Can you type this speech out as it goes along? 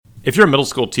If you're a middle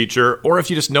school teacher, or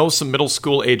if you just know some middle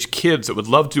school age kids that would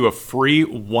love to do a free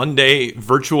one-day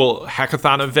virtual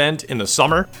hackathon event in the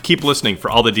summer, keep listening for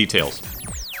all the details.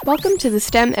 Welcome to the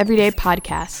STEM Everyday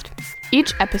Podcast.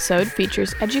 Each episode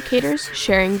features educators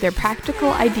sharing their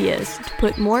practical ideas to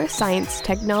put more science,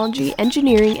 technology,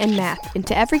 engineering, and math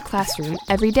into every classroom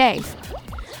every day.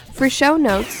 For show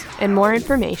notes and more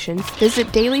information, visit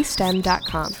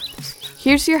dailystem.com.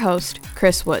 Here's your host,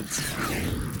 Chris Woods.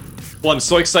 Well, I'm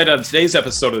so excited on today's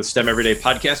episode of the STEM Everyday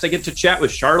Podcast. I get to chat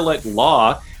with Charlotte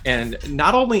Law. And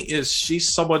not only is she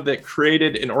someone that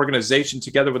created an organization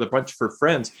together with a bunch of her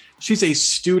friends, she's a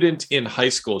student in high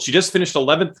school. She just finished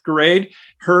 11th grade.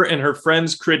 Her and her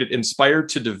friends created Inspire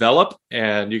to Develop.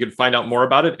 And you can find out more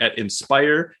about it at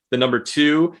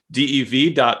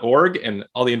inspire2dev.org. And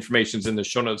all the information's in the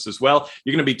show notes as well.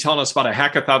 You're going to be telling us about a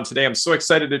hackathon today. I'm so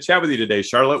excited to chat with you today,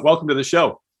 Charlotte. Welcome to the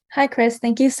show. Hi, Chris.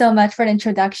 Thank you so much for the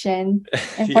introduction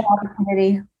and for the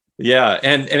opportunity. Yeah.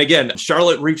 And again,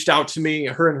 Charlotte reached out to me,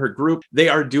 her and her group. They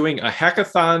are doing a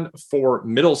hackathon for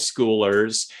middle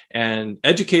schoolers and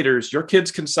educators. Your kids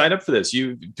can sign up for this.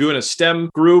 You doing a STEM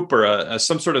group or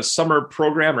some sort of summer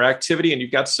program or activity, and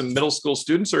you've got some middle school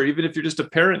students, or even if you're just a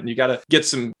parent and you got to get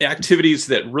some activities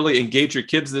that really engage your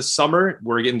kids this summer.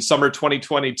 We're in summer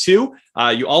 2022.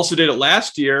 You also did it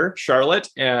last year, Charlotte,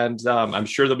 and I'm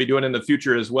sure they'll be doing it in the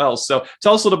future as well. So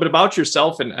tell us a little bit about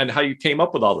yourself and how you came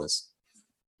up with all this.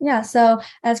 Yeah, so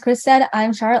as Chris said,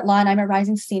 I'm Charlotte Law, and I'm a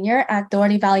rising senior at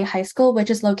Doherty Valley High School,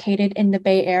 which is located in the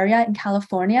Bay Area in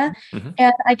California. Mm-hmm.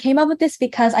 And I came up with this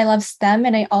because I love STEM,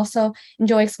 and I also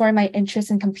enjoy exploring my interests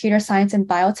in computer science and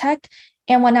biotech.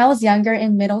 And when I was younger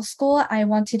in middle school, I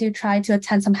wanted to try to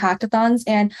attend some hackathons.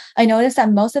 And I noticed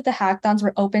that most of the hackathons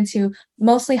were open to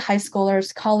mostly high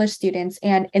schoolers, college students,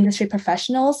 and industry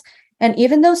professionals. And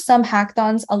even though some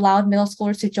hackathons allowed middle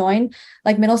schoolers to join,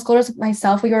 like middle schoolers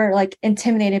myself, we were like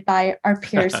intimidated by our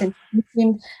peers and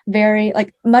seemed very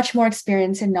much more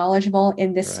experienced and knowledgeable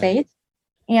in this space.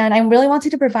 And I really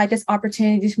wanted to provide this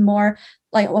opportunity to more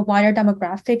like a wider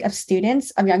demographic of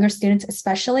students, of younger students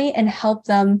especially, and help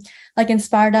them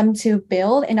inspire them to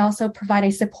build and also provide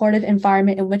a supportive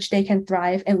environment in which they can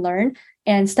thrive and learn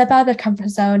and step out of their comfort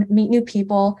zone, meet new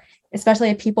people,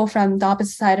 especially people from the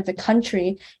opposite side of the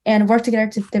country, and work together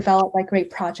to develop great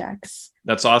projects.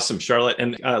 That's awesome, Charlotte.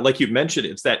 And like you mentioned,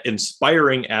 it's that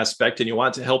inspiring aspect, and you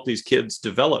want to help these kids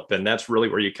develop. And that's really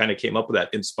where you kind of came up with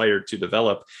that Inspire to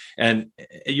Develop. And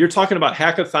you're talking about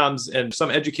hackathons, and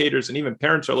some educators and even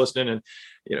parents are listening, and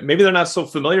maybe they're not so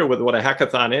familiar with what a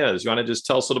hackathon is. You want to just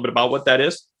tell us a little bit about what that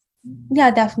is? Yeah,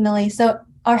 definitely. So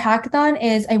our hackathon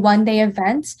is a one-day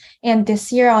event. And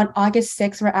this year on August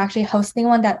 6th, we're actually hosting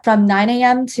one that from 9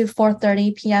 a.m. to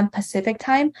 4:30 p.m. Pacific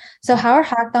time. So how our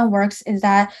hackathon works is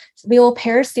that we will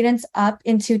pair students up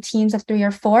into teams of 3 or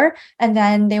 4, and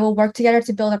then they will work together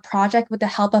to build a project with the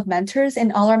help of mentors.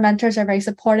 And all our mentors are very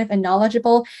supportive and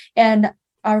knowledgeable and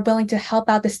are willing to help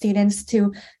out the students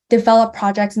to develop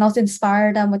projects and also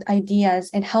inspire them with ideas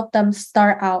and help them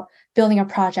start out building a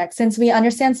project. Since we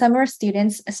understand some of our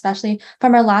students, especially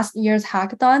from our last year's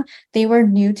hackathon, they were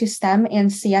new to STEM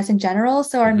and CS in general.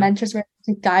 So our mentors were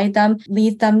able to guide them,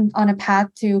 lead them on a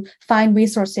path to find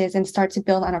resources and start to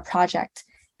build on a project.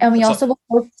 And we also will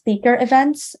host speaker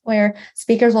events where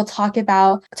speakers will talk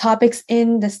about topics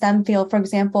in the STEM field, for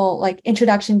example, like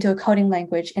introduction to a coding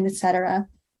language and etc.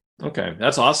 Okay,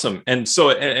 that's awesome. And so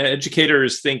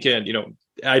educators thinking,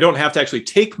 I don't have to actually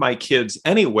take my kids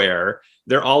anywhere.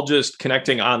 They're all just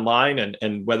connecting online,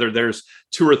 and whether there's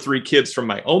 2 or 3 kids from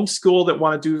my own school that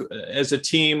want to do as a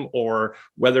team, or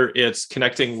whether it's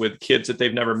connecting with kids that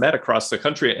they've never met across the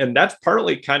country. And that's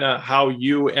partly kind of how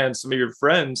you and some of your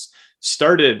friends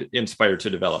started Inspire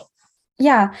to Develop.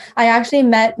 Yeah, I actually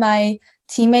met my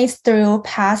teammates through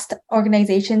past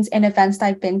organizations and events that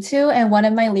I've been to. And one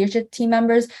of my leadership team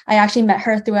members, I actually met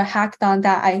her through a hackathon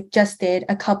that I just did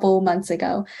a couple months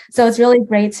ago. So it's really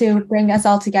great to bring us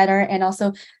all together and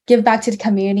also give back to the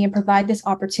community and provide this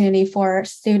opportunity for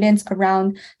students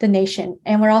around the nation.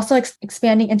 And we're also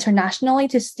expanding internationally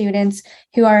to students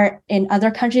who are in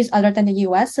other countries other than the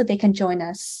US, so they can join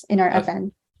us in our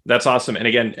event. That's awesome. And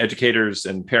again, educators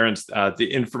and parents, the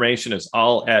information is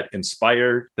all at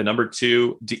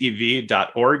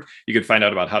inspire2dev.org. You can find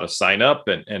out about how to sign up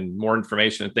and more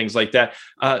information and things like that.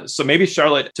 So maybe,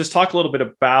 Charlotte, just talk a little bit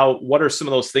about what are some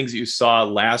of those things that you saw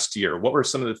last year? What were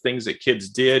some of the things that kids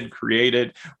did,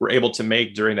 created, were able to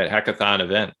make during that hackathon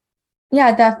event?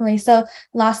 Yeah, definitely. So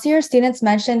last year, students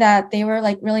mentioned that they were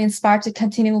really inspired to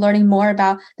continue learning more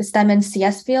about the STEM and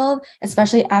CS field,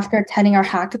 especially after attending our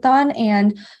hackathon.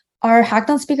 And our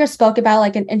hackathon speaker spoke about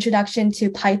like an introduction to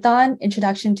Python,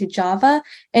 introduction to Java,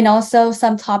 and also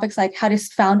some topics like how to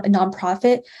found a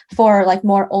nonprofit for like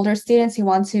more older students who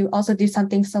want to also do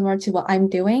something similar to what I'm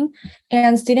doing.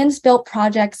 And students built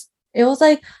projects. It was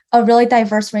like a really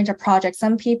diverse range of projects.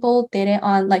 Some people did it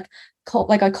on like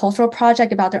a cultural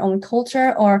project about their own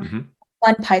culture or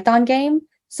one Python game.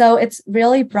 So it's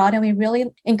really broad, and we really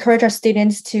encourage our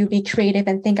students to be creative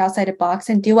and think outside the box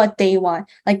and do what they want,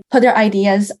 like put their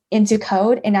ideas into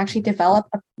code and actually develop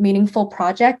a meaningful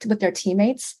project with their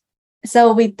teammates.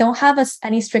 So we don't have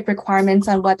any strict requirements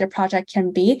on what their project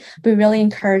can be. We really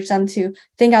encourage them to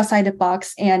think outside the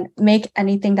box and make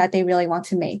anything that they really want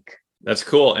to make. That's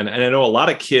cool. And I know a lot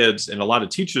of kids and a lot of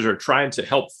teachers are trying to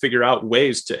help figure out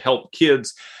ways to help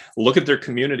kids look at their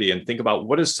community and think about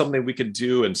what is something we could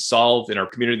do and solve in our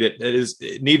community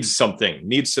that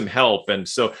needs some help. And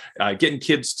so getting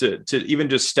kids to even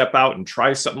just step out and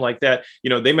try something like that,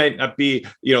 they might not be,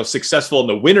 successful in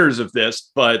the winners of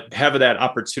this, but have that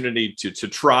opportunity to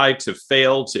try, to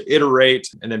fail, to iterate,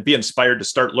 and then be inspired to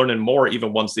start learning more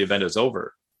even once the event is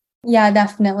over. Yeah,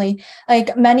 definitely.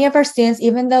 Like many of our students,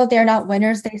 even though they're not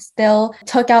winners, they still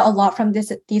took out a lot from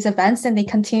these events, and they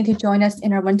continue to join us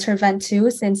in our winter event too,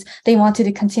 since they wanted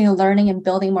to continue learning and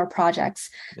building more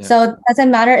projects. Yeah. So it doesn't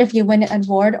matter if you win an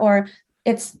award or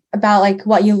it's about like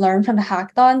what you learn from the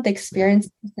hackathon, the experience,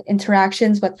 the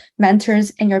interactions with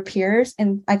mentors and your peers.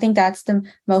 And I think that's the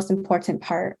most important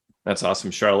part. That's awesome,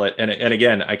 Charlotte. And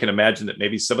again, I can imagine that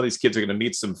maybe some of these kids are going to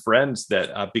meet some friends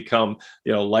that become,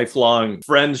 lifelong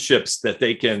friendships that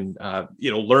they can,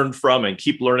 learn from and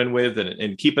keep learning with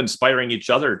and keep inspiring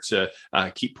each other to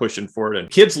keep pushing forward.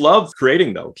 And kids love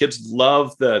creating, though. Kids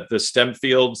love the STEM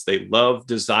fields. They love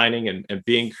designing and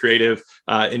being creative.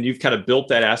 And you've kind of built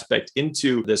that aspect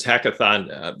into this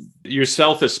hackathon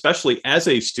yourself, especially as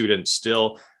a student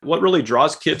still. What really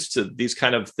draws kids to these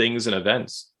kind of things and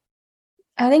events?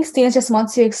 I think students just want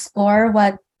to explore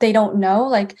what they don't know.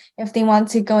 Like if they want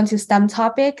to go into STEM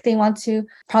topic, they want to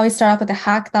probably start off with a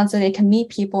hackathon so they can meet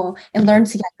people and learn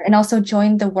together, and also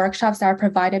join the workshops that are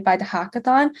provided by the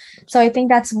hackathon. So I think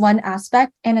that's one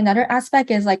aspect. And another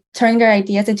aspect is like turning their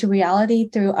ideas into reality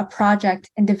through a project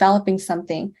and developing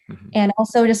something. And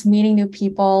also just meeting new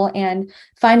people and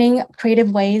finding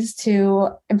creative ways to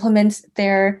implement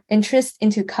their interest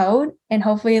into code and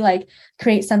hopefully like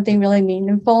create something really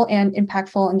meaningful and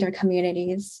impactful in their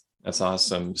communities. That's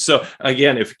awesome. So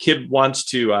again, if a kid wants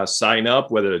to sign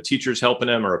up, whether a teacher's helping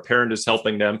them or a parent is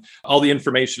helping them, all the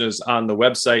information is on the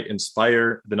website,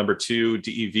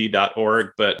 inspire2dev.org.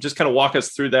 But just kind of walk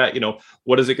us through that.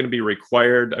 What is it going to be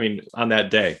required? On that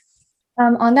day?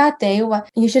 On that day,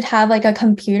 you should have like a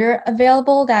computer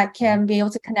available that can be able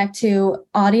to connect to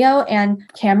audio and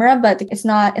camera, but it's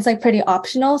like pretty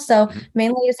optional. So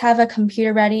mainly just have a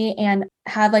computer ready and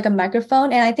have like a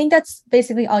microphone. And I think that's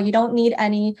basically all. You don't need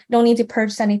to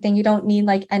purchase anything. You don't need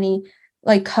like any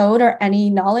like code or any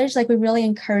knowledge. Like we really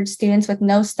encourage students with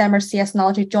no STEM or CS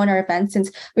knowledge to join our events, since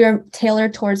we are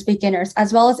tailored towards beginners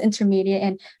as well as intermediate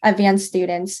and advanced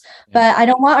students. But I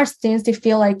don't want our students to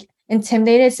feel like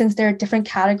intimidated, since there are different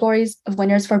categories of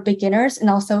winners for beginners and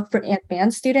also for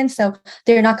advanced students. So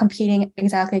they're not competing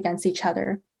exactly against each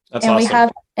other. That's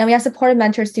awesome. We have supportive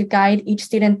mentors to guide each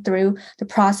student through the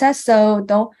process. So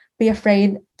don't be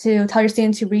afraid to tell your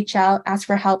students to reach out, ask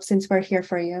for help, since we're here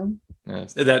for you.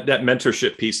 Yes. That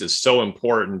mentorship piece is so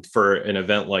important for an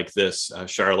event like this,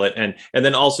 Charlotte. And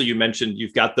then also you mentioned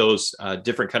you've got those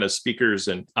different kind of speakers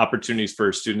and opportunities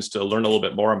for students to learn a little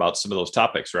bit more about some of those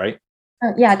topics, right?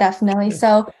 Yeah, definitely.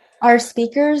 So our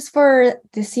speakers for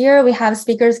this year, we have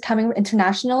speakers coming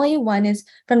internationally. One is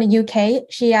from the UK.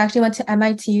 She actually went to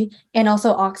MIT and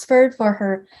also Oxford for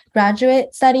her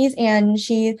graduate studies. And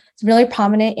she's really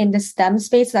prominent in the STEM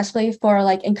space, especially for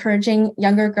like encouraging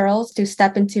younger girls to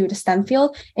step into the STEM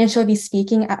field. And she'll be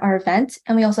speaking at our event.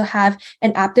 And we also have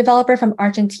an app developer from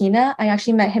Argentina. I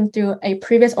actually met him through a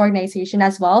previous organization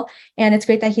as well. And it's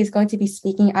great that he's going to be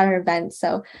speaking at our event.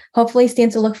 So hopefully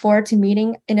students will look forward to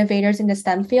meeting innovators in the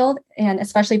STEM field, and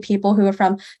especially people who are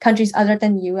from countries other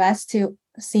than the US, to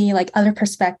see like other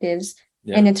perspectives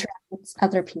and interact with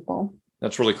other people.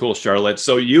 That's really cool, Charlotte.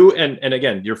 So you and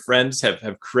again, your friends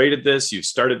have created this. You've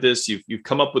started this. You've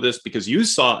come up with this because you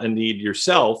saw a need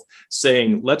yourself,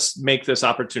 saying, let's make this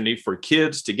opportunity for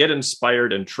kids to get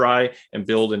inspired and try and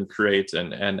build and create.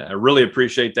 And I really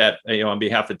appreciate that. On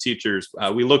behalf of teachers,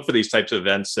 we look for these types of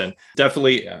events, and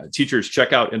definitely teachers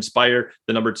check out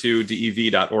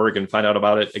inspire2dev.org and find out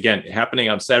about it. Again, happening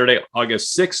on Saturday,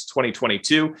 August 6th,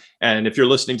 2022. And if you're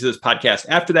listening to this podcast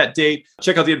after that date,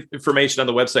 check out the information on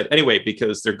the website anyway,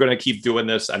 because they're going to keep doing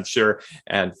this, I'm sure,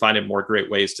 and finding more great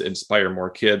ways to inspire more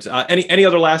kids. Any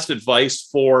other last advice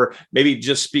for maybe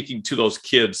just speaking to those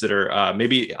kids that are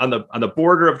maybe on the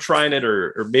border of trying it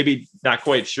or maybe not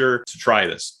quite sure to try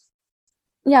this?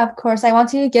 Yeah, of course. I want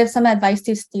to give some advice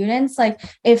to students. Like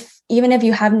even if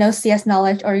you have no CS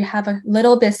knowledge or you have a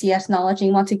little bit CS knowledge and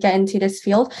you want to get into this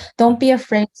field, don't be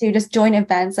afraid to just join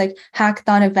events like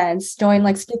hackathon events, join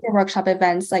like speaker workshop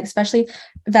events, like especially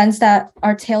events that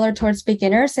are tailored towards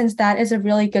beginners, since that is a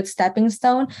really good stepping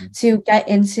stone to get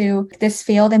into this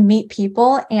field and meet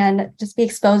people and just be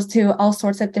exposed to all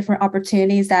sorts of different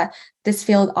opportunities that this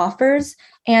field offers.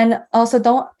 And also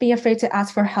don't be afraid to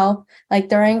ask for help. Like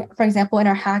for example, in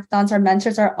our hackathons, our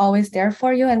mentors are always there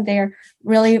for you and they're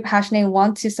really passionate and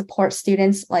want to support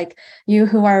students like you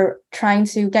who are trying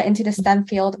to get into the STEM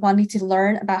field, wanting to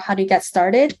learn about how to get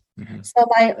started. So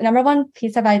my number one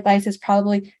piece of advice is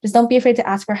probably just don't be afraid to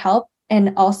ask for help,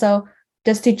 and also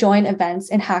just to join events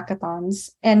and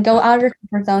hackathons and go out of your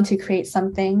comfort zone to create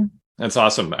something. That's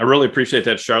awesome. I really appreciate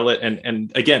that, Charlotte.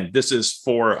 And again, this is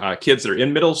for kids that are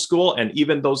in middle school, and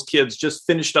even those kids just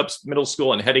finished up middle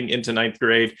school and heading into ninth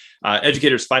grade.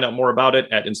 Educators, find out more about it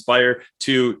at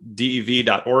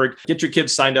inspire2dev.org. Get your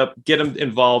kids signed up, get them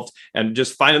involved, and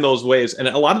just finding those ways. And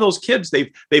a lot of those kids,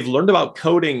 they've learned about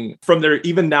coding from their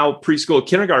even now preschool,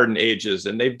 kindergarten ages,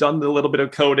 and they've done the little bit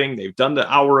of coding. They've done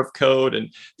the hour of code,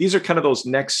 and these are kind of those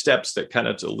next steps that kind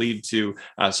of to lead to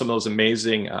some of those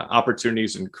amazing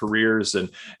opportunities and careers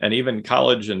and even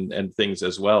college and things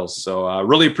as well. So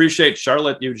really appreciate,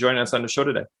 Charlotte, you joining us on the show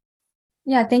today.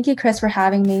 Yeah, thank you, Chris, for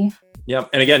having me. Yeah.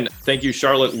 And again, thank you,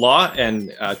 Charlotte Law,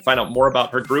 and find out more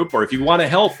about her group, or if you want to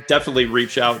help, definitely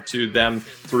reach out to them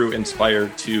through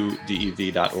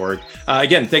inspire2dev.org.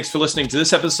 Again, thanks for listening to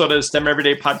this episode of the STEM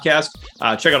Everyday Podcast.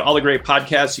 Check out all the great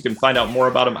podcasts. You can find out more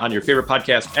about them on your favorite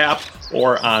podcast app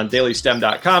or on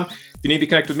dailystem.com. If you need to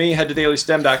connect with me, head to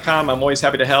dailystem.com. I'm always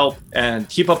happy to help, and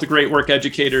keep up the great work,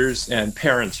 educators and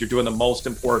parents. You're doing the most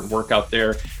important work out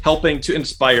there, helping to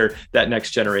inspire that next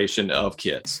generation of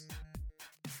kids.